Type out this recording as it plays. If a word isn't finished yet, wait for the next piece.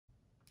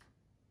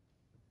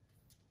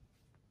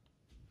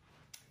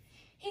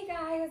Hey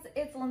guys,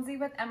 it's Lindsay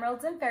with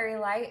Emeralds and Fairy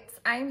Lights.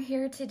 I'm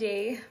here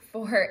today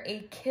for a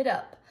kit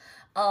up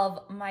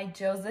of my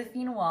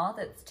Josephine wall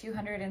that's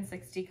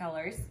 260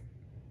 colors.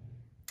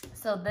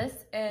 So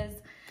this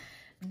is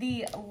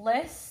the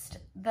list,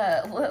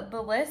 the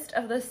list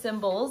of the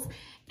symbols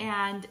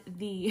and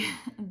the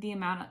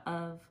amount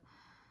of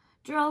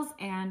drills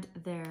and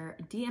their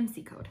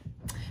DMC code.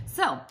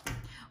 So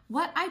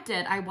what I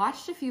did, I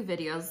watched a few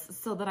videos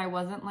so that I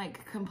wasn't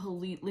like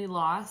completely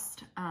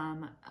lost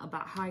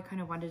about how I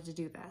kind of wanted to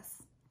do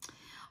this.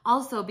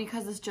 Also,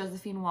 because this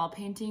Josephine wall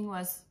painting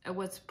was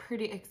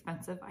pretty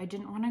expensive, I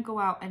didn't want to go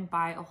out and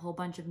buy a whole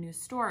bunch of new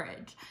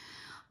storage.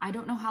 I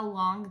don't know how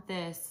long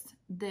this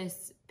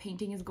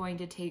painting is going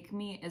to take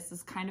me. This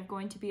is kind of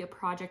going to be a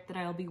project that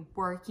I'll be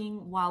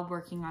working while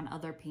working on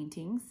other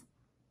paintings.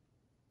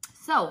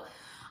 So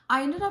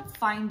I ended up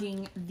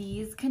finding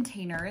these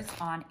containers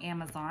on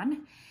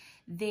Amazon.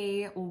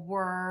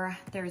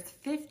 There's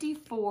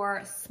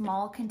 54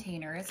 small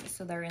containers,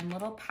 so they're in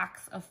little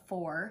packs of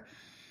 4.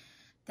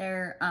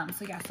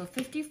 So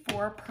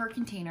 54 per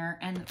container,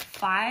 and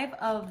 5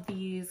 of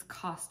these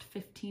cost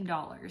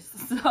 $15.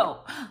 So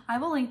I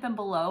will link them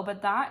below,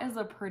 but that is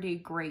a pretty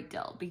great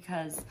deal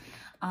because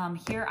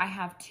here I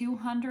have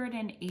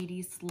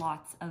 280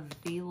 slots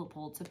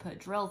available to put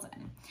drills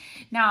in.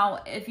 Now,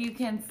 if you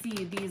can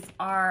see, these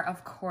are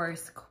of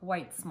course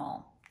quite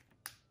small.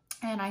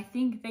 And I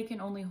think they can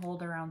only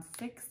hold around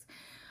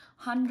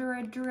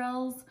 600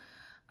 drills.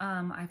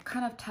 I've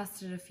kind of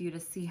tested a few to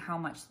see how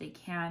much they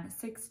can,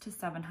 600 to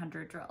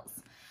 700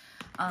 drills.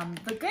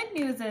 The good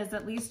news is,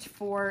 at least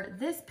for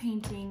this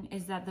painting,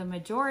 is that the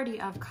majority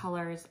of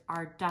colors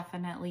are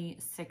definitely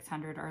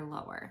 600 or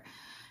lower.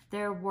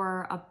 There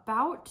were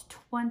about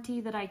 20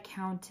 that I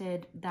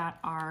counted that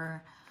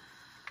are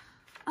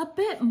a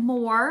bit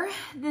more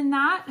than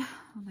that. Oh,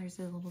 there's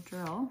a little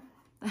drill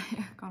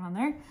that got on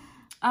there.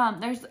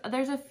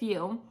 There's a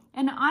few,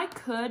 and I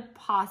could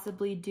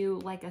possibly do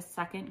like a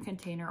second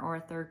container or a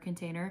third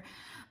container,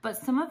 but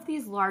some of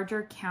these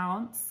larger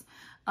counts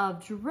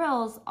of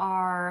drills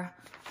are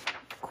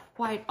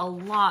quite a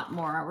lot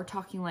more. We're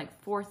talking like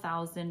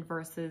 4,000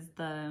 versus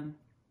the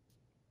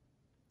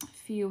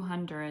few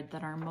hundred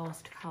that are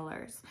most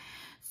colors.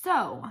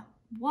 So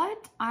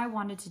what I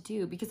wanted to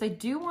do, because I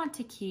do want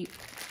to keep,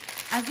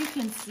 as you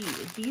can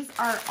see, these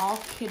are all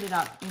kitted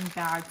up in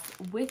bags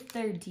with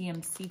their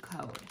DMC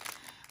code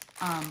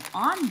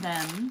on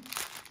them,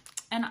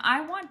 and I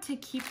want to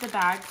keep the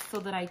bags so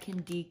that I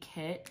can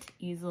de-kit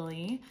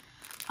easily.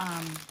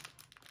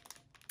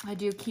 I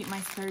do keep my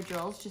spare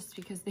drills just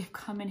because they've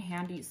come in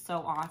handy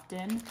so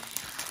often.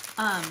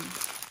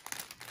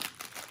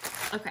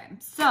 Okay,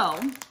 so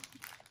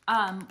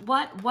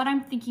what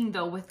I'm thinking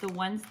though with the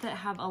ones that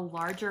have a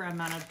larger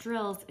amount of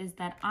drills is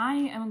that I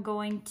am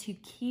going to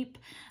keep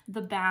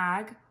the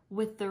bag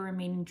with the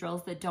remaining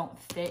drills that don't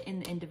fit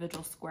in the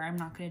individual square. I'm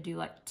not going to do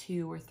like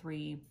 2 or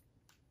 3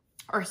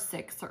 or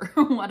 6 or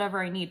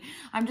whatever I need.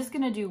 I'm just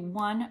going to do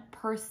 1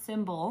 per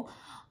symbol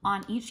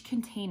on each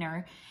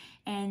container,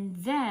 and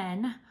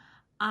then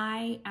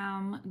I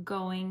am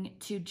going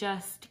to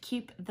just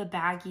keep the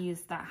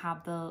baggies that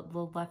have the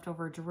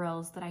leftover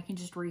drills that I can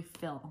just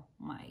refill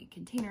my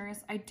containers.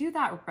 I do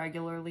that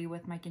regularly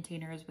with my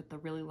containers with the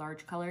really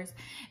large colors,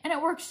 and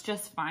it works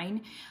just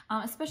fine,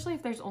 especially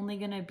if there's only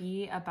going to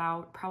be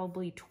about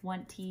probably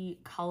 20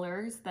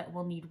 colors that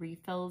will need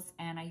refills,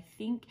 and I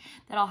think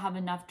that I'll have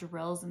enough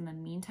drills in the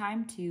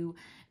meantime to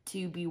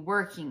be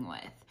working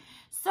with.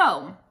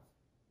 So,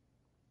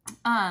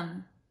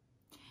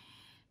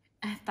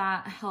 if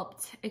that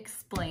helped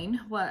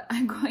explain what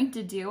I'm going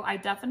to do, I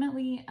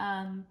definitely,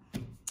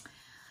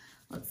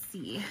 let's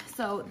see.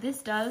 So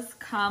this does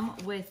come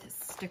with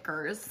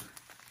stickers,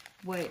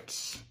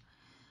 which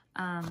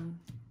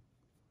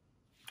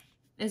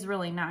is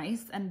really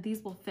nice. And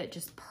these will fit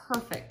just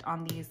perfect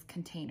on these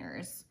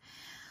containers.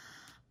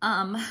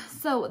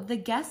 So the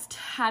guest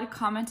had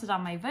commented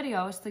on my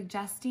video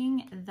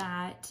suggesting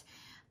that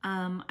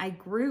I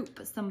group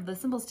some of the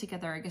symbols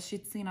together. I guess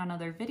she'd seen on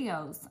other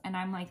videos, and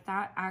I'm like,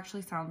 that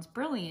actually sounds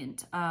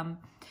brilliant.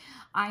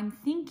 I'm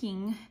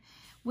thinking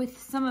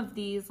with some of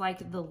these,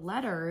 like the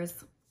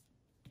letters,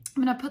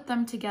 I'm gonna put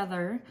them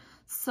together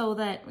so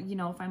that, you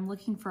know, if I'm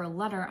looking for a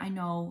letter, I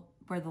know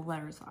where the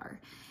letters are.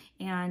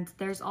 And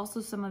there's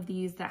also some of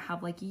these that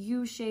have like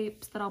U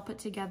shapes that I'll put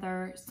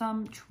together,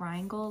 some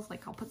triangles,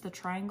 like I'll put the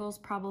triangles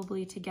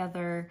probably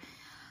together.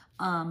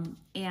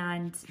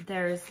 And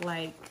there's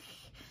like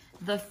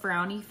the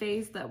frowny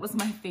face, that was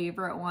my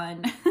favorite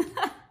one.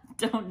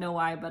 Don't know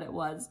why, but it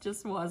was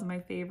my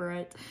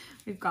favorite.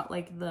 We've got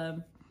like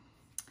the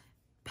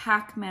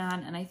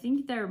Pac-Man, and I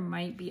think there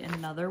might be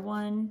another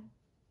one.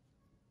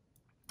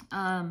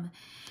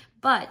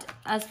 But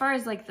as far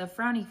as like the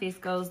frowny face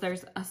goes,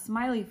 there's a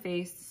smiley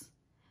face,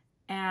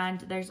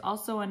 and there's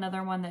also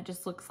another one that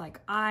just looks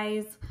like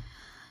eyes.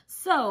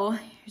 So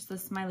here's the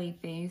smiley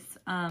face.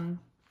 I'm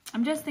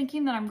just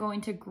thinking that I'm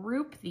going to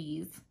group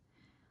these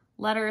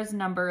letters,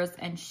 numbers,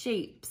 and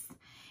shapes,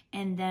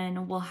 and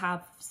then we'll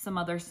have some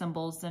other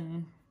symbols,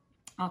 and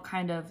I'll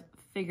kind of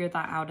figure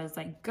that out as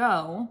I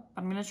go,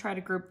 but I'm gonna try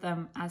to group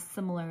them as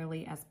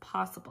similarly as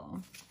possible.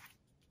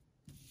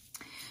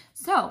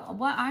 So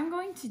what I'm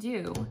going to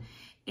do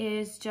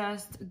is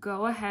just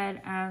go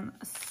ahead and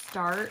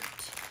start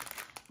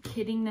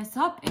kitting this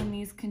up in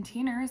these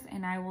containers,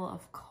 and I will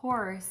of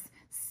course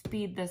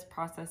speed this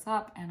process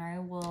up, and I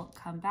will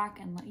come back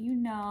and let you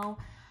know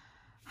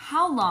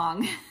how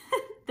long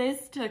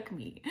this took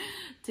me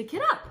to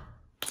kit up.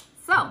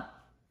 So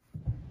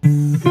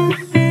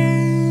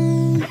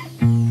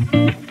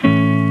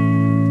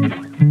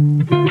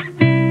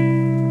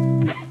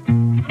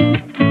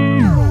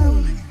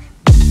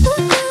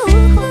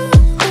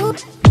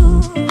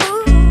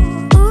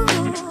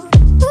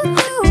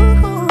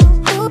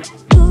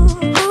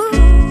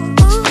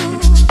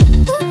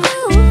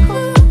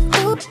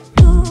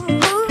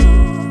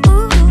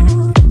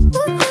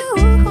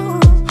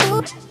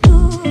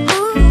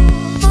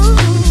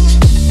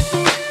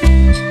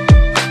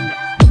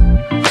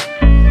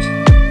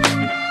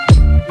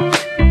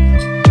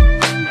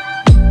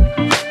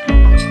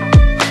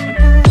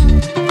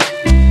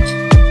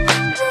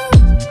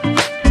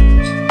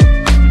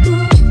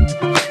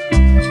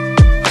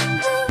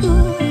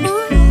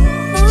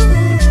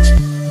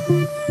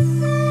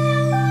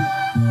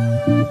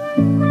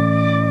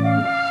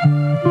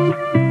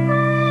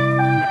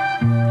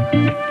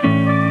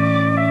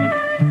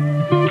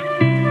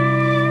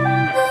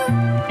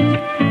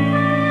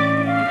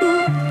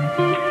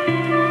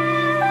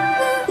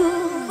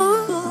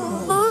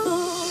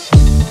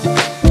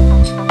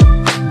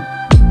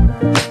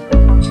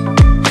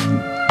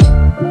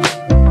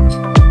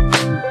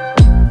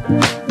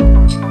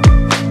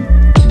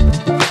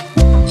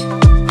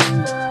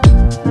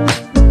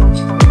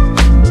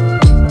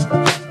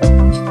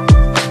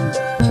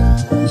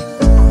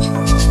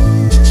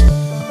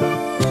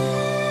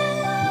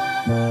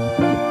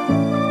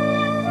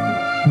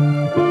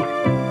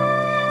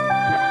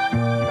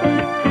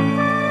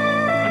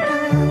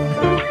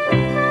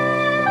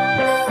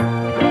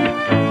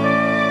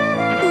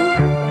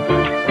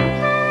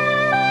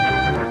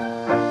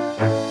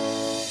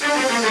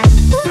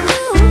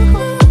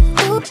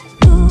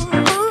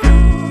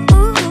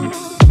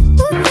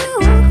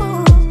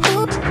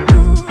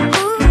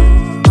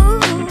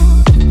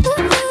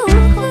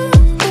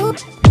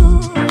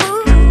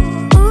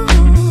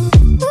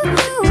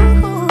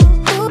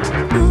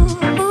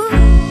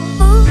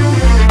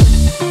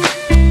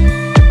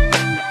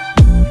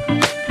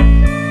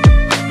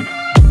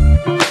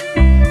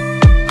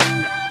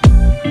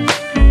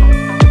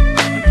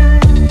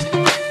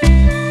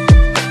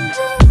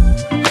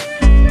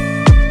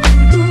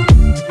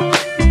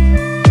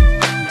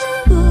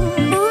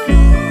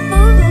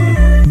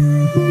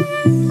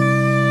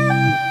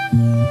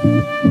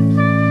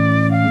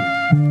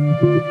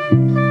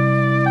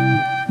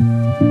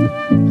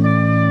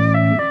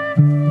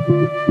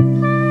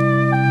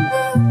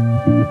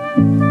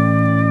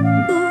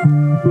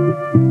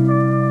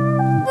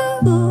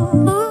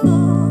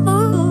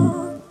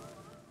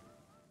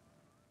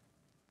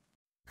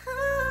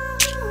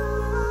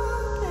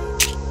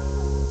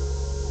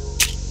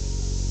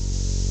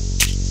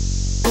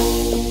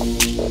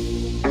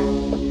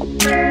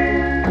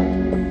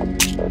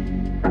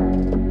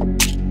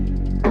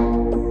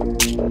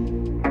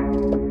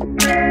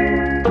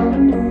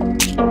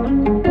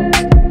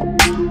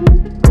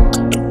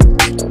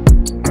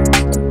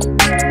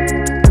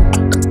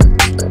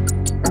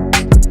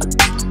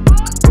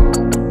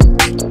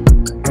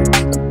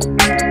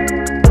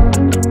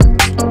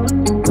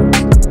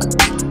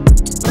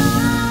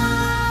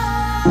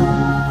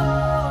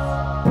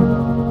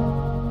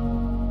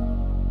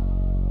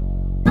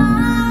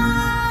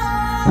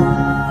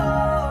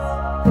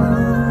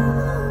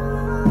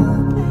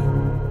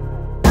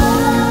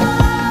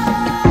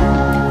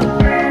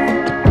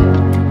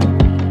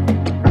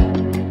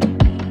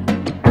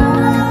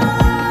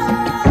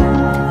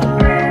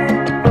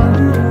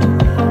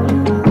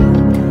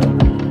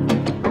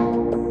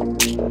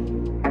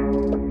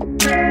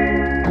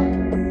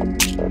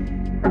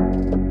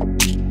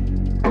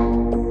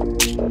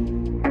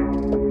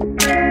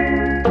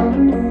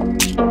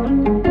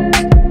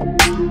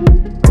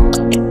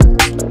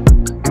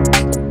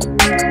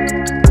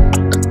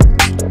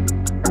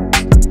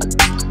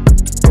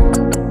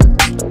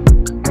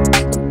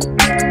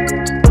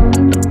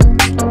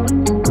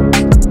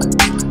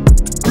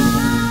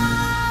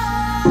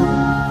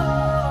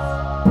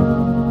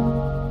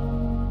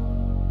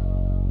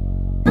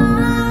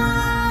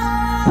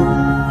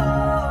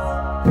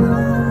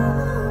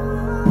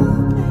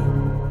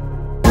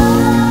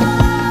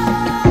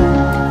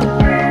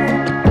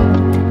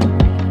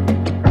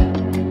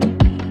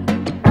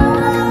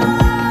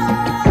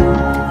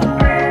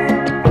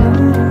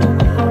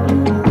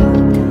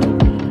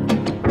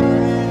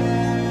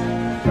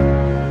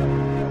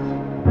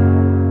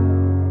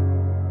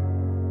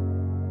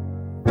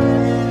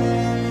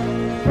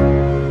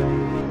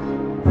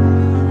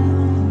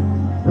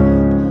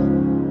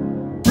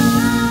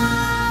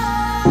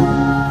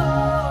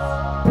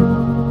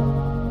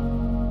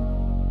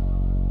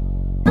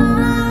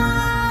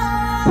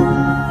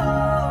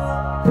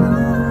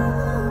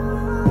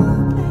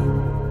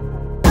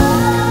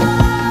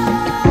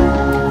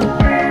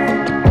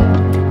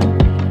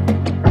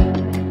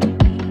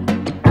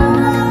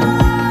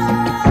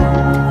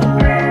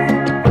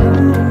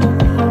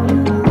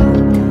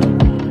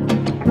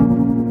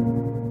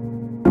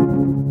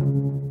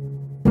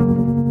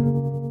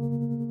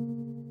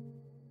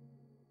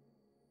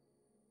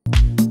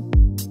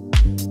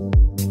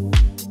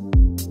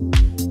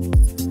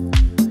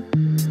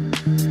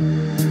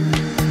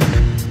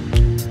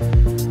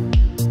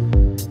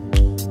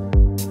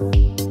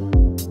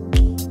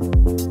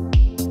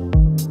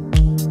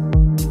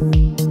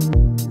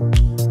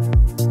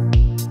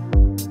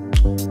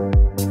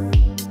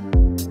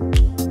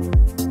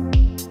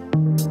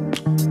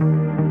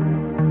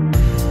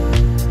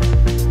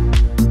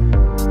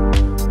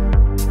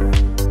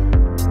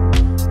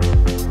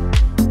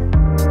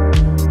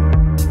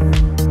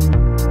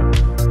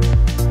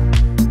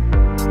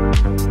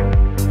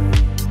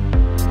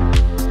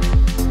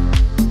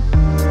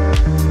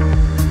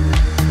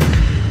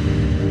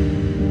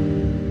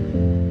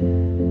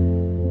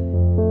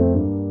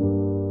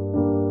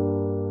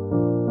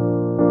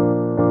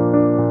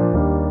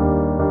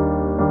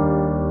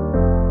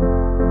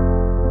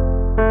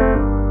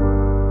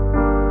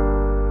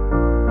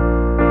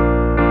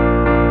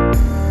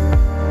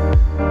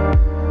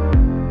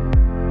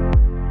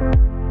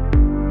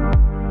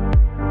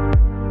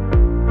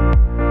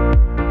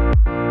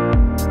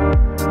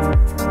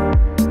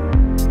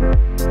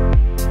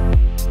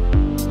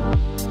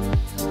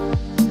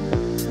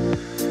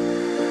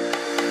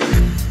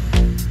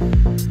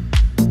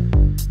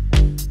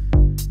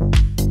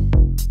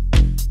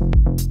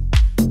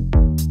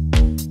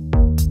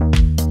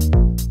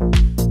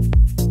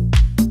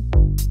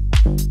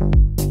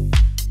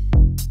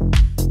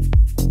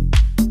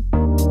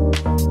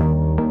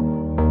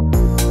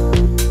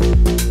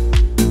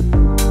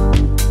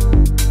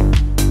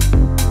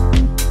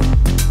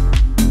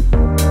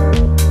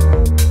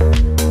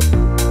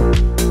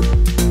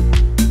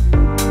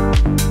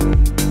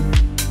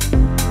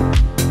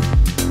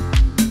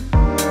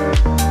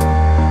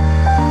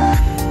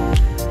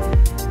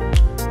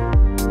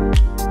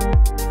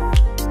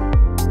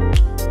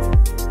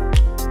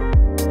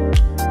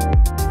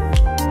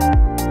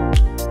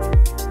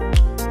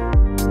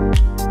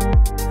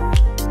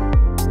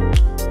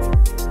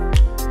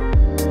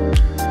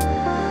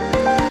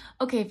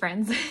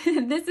friends,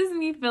 this is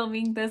me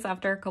filming this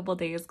after a couple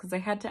days because I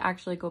had to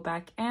actually go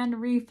back and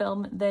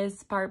refilm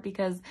this part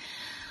because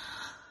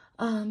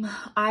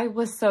I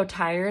was so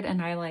tired,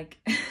 and I like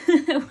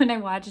when I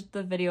watched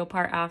the video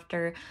part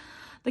after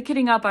the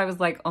kitting up, I was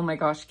like, oh my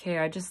gosh, Kay,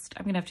 I'm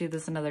gonna have to do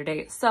this another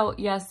day. So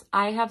yes,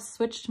 I have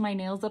switched my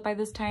nails up by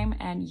this time,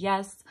 and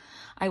yes,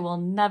 I will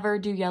never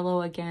do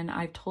yellow again.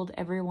 I've told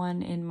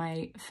everyone in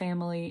my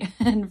family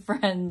and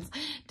friends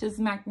to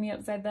smack me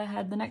upside the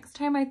head the next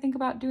time I think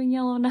about doing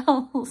yellow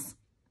nails.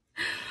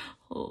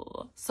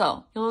 Oh.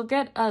 So you'll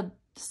get a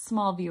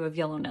small view of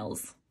yellow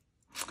nails.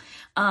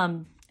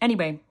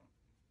 Anyway,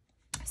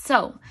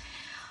 so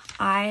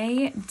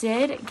I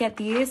did get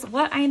these.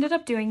 What I ended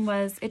up doing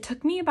was it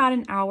took me about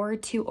an hour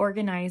to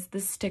organize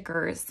the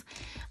stickers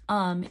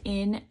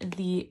in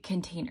the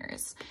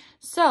containers.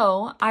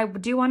 So I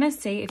do want to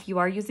say, if you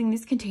are using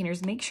these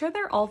containers, make sure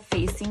they're all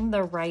facing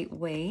the right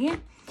way.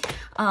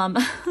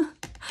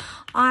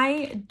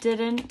 I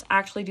didn't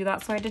actually do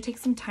that, so I had to take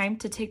some time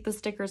to take the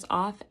stickers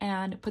off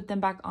and put them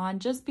back on,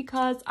 just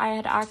because I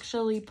had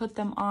actually put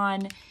them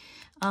on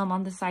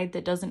the side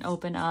that doesn't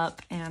open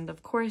up. And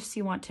of course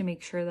you want to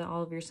make sure that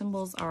all of your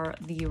symbols are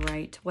the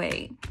right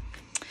way.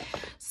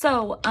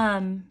 So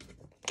I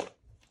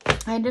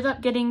ended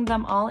up getting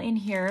them all in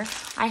here.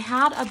 I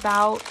had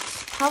about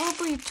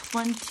probably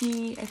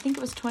 20, I think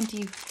it was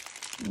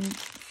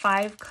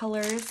 25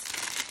 colors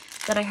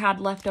that I had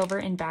left over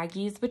in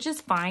baggies, which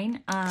is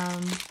fine.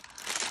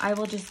 I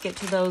will just get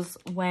to those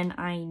when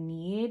I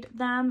need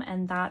them,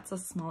 and that's a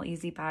small,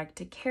 easy bag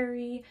to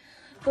carry.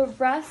 The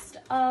rest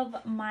of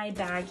my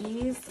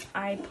baggies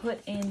I put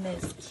in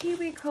this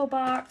K-cray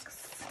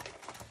box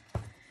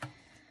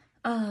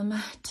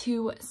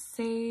to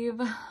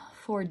save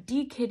for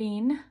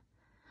de-kitting.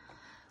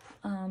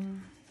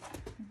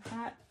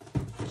 That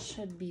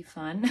should be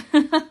fun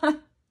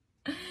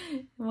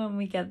when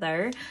we get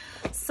there.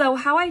 So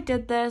how I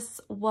did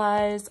this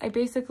was I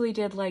basically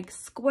did like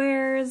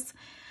squares.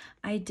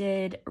 I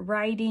did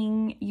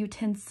writing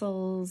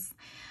utensils.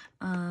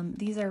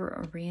 These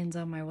are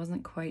random. I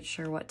wasn't quite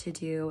sure what to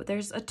do.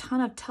 There's a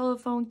ton of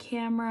telephone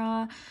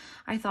camera.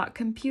 I thought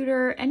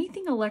computer,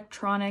 anything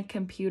electronic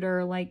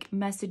computer, like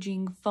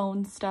messaging,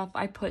 phone stuff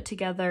I put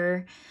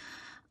together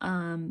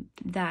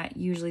that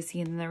you usually see.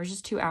 And then there was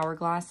just 2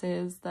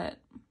 hourglasses that,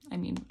 I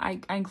mean,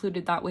 I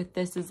included that with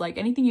this, is like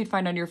anything you'd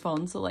find on your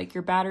phone. So like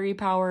your battery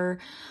power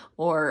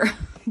or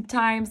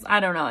times,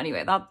 I don't know.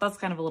 Anyway, that's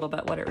kind of a little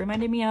bit what it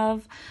reminded me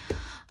of.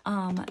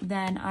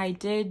 Then I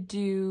did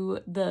do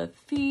the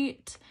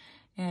feet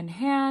and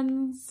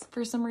hands.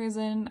 For some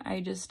reason, I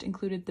just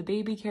included the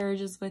baby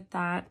carriages with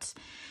that.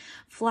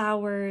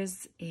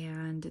 Flowers,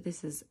 and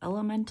this is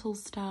elemental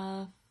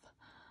stuff.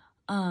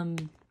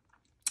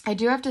 I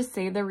do have to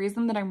say, the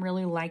reason that I'm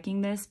really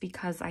liking this,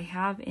 because I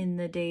have in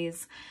the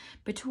days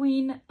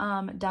between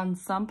done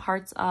some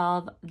parts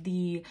of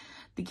the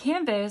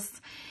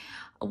canvas.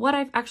 What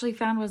I've actually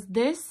found was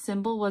this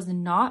symbol was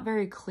not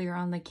very clear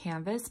on the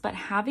canvas, but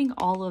having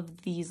all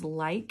of these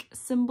like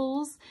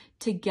symbols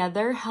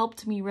together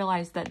helped me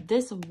realize that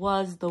this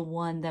was the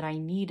one that I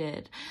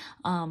needed.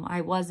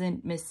 I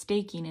wasn't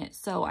mistaking it.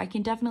 So I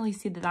can definitely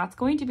see that that's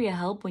going to be a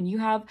help when you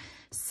have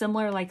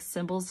similar like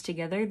symbols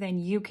together. Then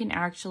you can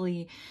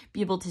actually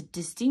be able to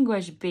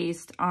distinguish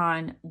based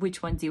on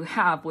which ones you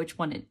have, which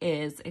one it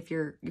is, if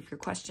you're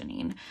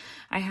questioning.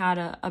 I had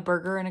a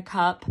burger and a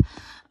cup.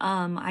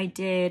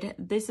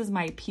 This is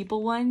my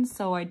people one.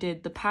 So I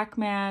did the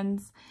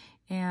Pac-Mans,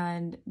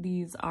 and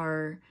these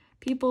are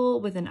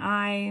people with an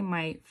eye,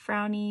 my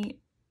frowny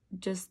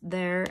just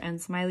there, and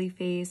smiley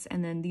face.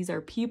 And then these are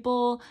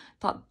people.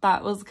 Thought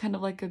that was kind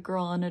of like a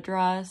girl in a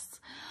dress.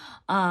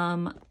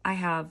 I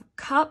have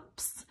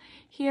cups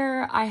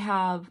here. I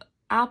have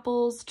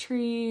apples,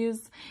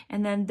 trees,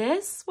 and then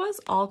this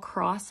was all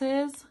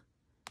crosses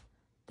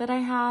that I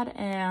had,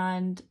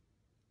 and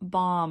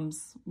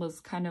bombs was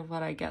kind of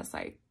what I guess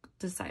I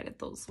decided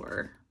those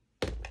were.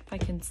 If I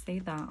can say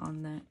that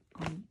on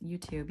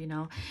YouTube, you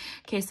know.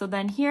 Okay, so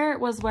then here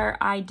was where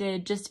I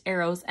did just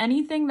arrows.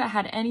 Anything that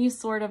had any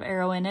sort of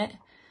arrow in it,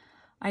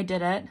 I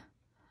did it.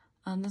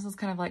 This is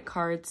kind of like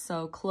cards,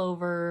 so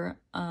clover,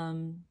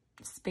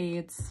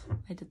 spades.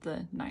 I did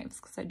the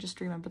knives because I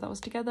just remember that was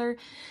together.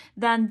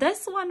 Then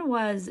this one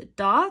was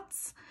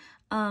dots,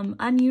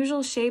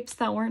 unusual shapes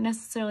that weren't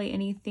necessarily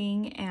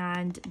anything,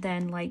 and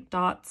then like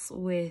dots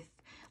with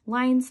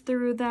lines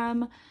through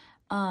them.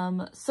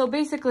 So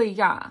basically,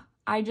 yeah,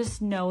 I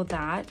just know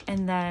that.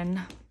 And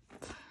then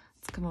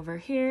let's come over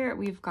here.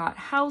 We've got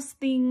house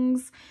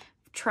things,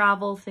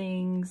 travel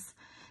things.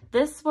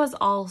 This was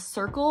all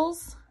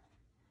circles.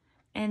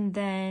 And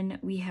then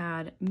we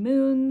had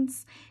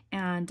moons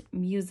and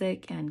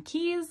music and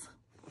keys.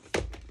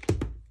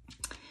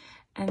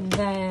 And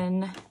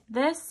then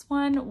this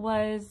one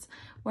was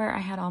where I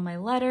had all my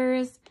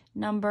letters,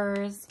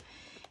 numbers,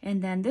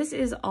 and then this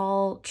is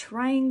all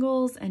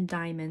triangles and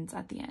diamonds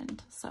at the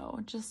end. So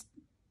just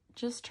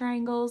just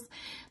triangles.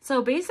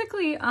 So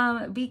basically,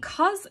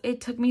 because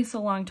it took me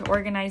so long to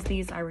organize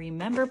these, I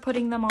remember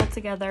putting them all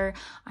together.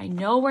 I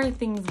know where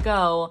things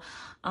go.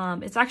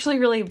 It's actually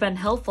really been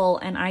helpful,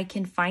 and I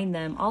can find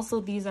them. Also,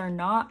 these are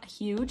not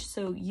huge,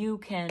 so you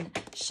can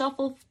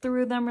shuffle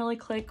through them really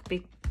quick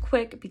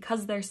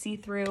because they're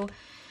see-through.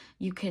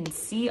 You can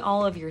see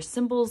all of your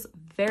symbols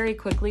very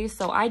quickly.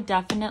 So I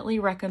definitely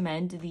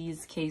recommend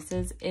these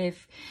cases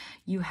if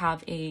you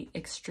have a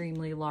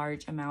extremely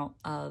large amount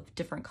of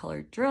different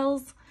colored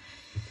drills.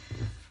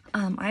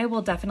 I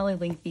will definitely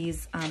link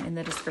these in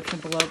the description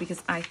below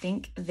because I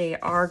think they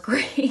are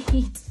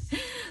great.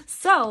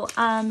 So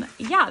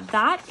yeah,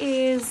 that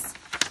is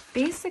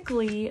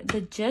basically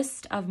the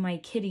gist of my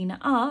kitting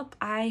up.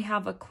 I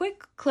have a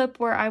quick clip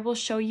where I will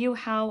show you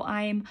how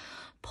I'm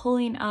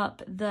pulling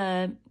up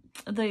the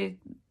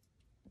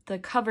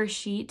cover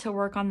sheet to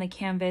work on the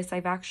canvas.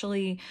 I've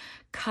actually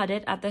cut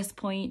it at this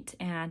point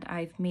and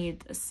I've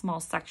made small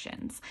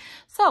sections.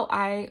 So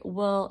I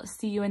will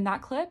see you in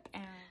that clip.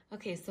 And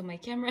okay, so my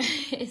camera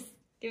is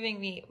giving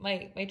me,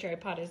 my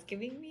tripod is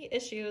giving me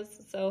issues,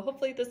 so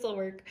hopefully this will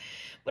work.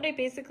 What I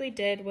basically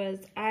did was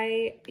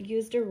I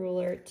used a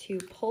ruler to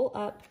pull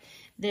up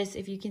this,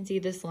 if you can see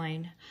this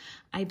line.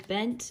 I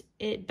bent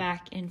it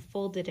back and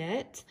folded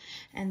it,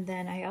 and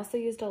then I also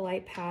used a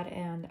light pad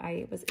and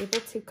I was able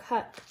to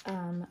cut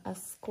a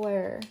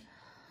square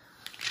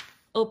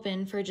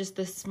open for just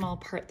this small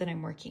part that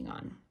I'm working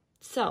on.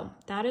 So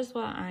that is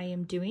what I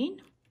am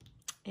doing,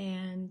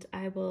 and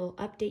I will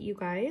update you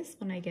guys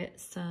when I get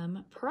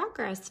some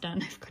progress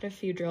done. I've got a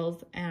few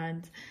drills,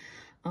 and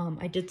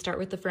I did start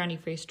with the frowny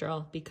face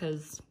drill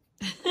because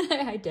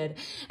I did.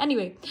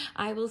 Anyway,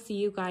 I will see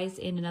you guys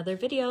in another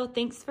video.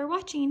 Thanks for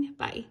watching.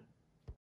 Bye.